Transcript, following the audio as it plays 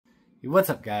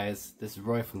What's up, guys? This is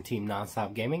Roy from Team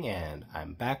Nonstop Gaming, and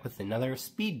I'm back with another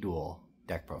Speed Duel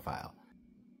deck profile.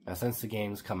 Now, since the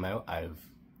game's come out, I've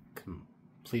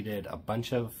completed a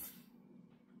bunch of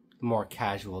more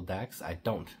casual decks. I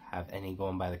don't have any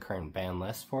going by the current ban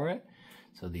list for it,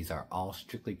 so these are all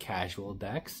strictly casual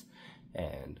decks,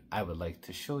 and I would like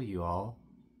to show you all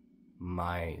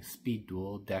my Speed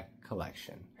Duel deck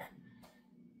collection.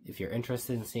 If you're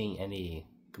interested in seeing any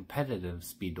competitive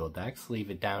Speed Duel decks, leave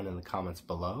it down in the comments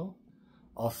below.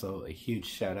 Also, a huge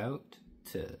shout out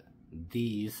to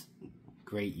these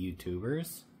great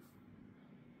YouTubers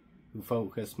who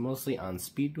focus mostly on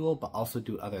Speed Duel, but also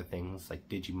do other things like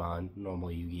Digimon,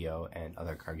 normal Yu-Gi-Oh, and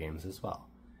other card games as well.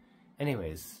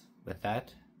 Anyways, with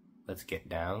that, let's get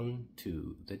down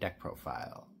to the deck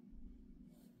profile.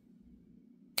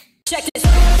 Check this.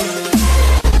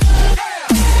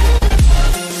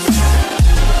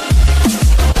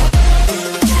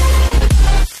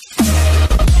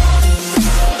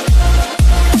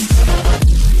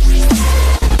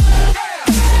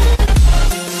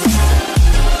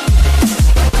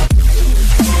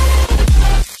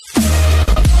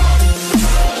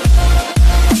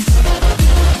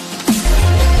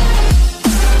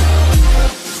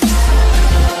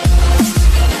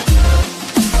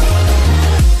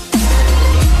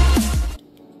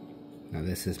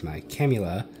 This is my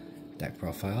Camula deck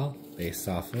profile based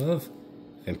off of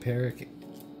Vampiric.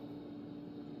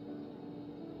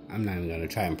 I'm not even going to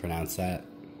try and pronounce that.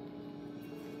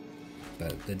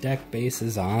 But the deck base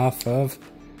is off of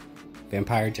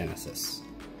Vampire Genesis.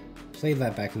 Played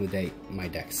that back in the day. My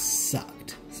deck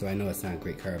sucked, so I know it's not a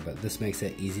great card, but this makes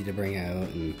it easy to bring out,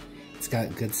 and it's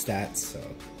got good stats. So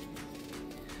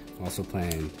I'm also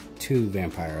playing 2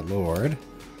 Vampire Lord.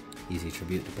 Easy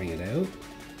tribute to bring it out.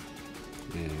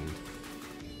 And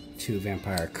 2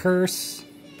 Vampire Curse,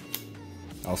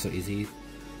 also easy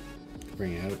to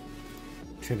bring out.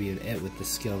 Tribute it with the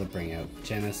skill to bring out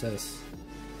Genesis.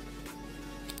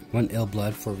 1 Ill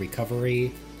Blood for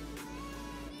recovery.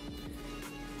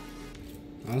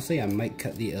 Honestly, I might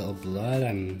cut the Ill Blood.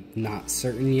 I'm not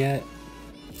certain yet.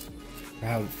 For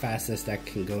how fast this deck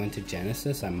can go into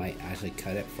Genesis, I might actually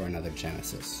cut it for another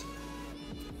Genesis.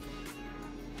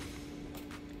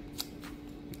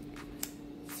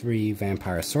 3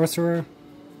 Vampire Sorcerer,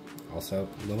 also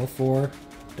level 4,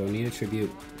 don't need a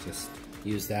tribute, just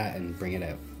use that and bring it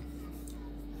out.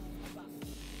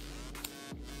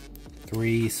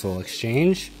 3 Soul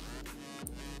Exchange,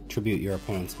 tribute your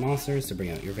opponent's monsters to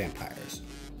bring out your vampires.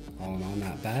 All in all,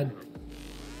 not bad.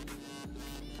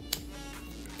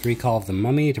 3 Call of the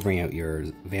Mummy to bring out your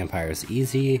vampires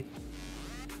easy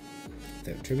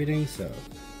without tributing, so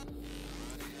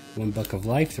 1 Book of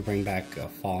Life to bring back a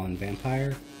fallen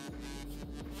vampire.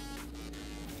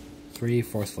 3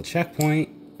 Forceful Checkpoint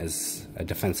as a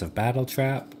defensive battle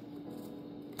trap.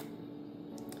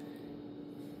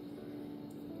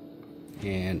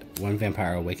 And 1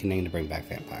 Vampire Awakening to bring back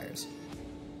vampires.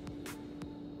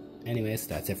 Anyways,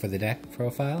 that's it for the deck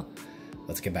profile.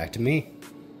 Let's get back to me.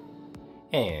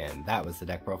 And that was the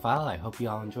deck profile. I hope you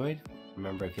all enjoyed.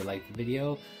 Remember, if you liked the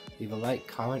video, leave a like,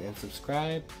 comment, and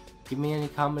subscribe. Give me any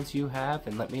comments you have,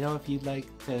 and let me know if you'd like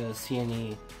to see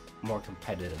any more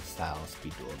competitive style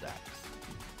Speed Duel decks.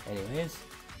 Anyways,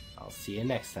 I'll see you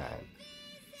next time.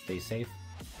 Stay safe,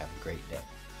 have a great day.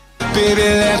 Baby,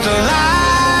 let the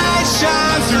light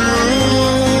shine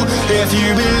through. If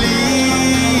you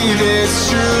believe it's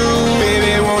true,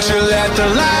 baby, won't you let the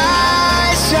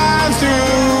light shine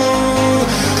through?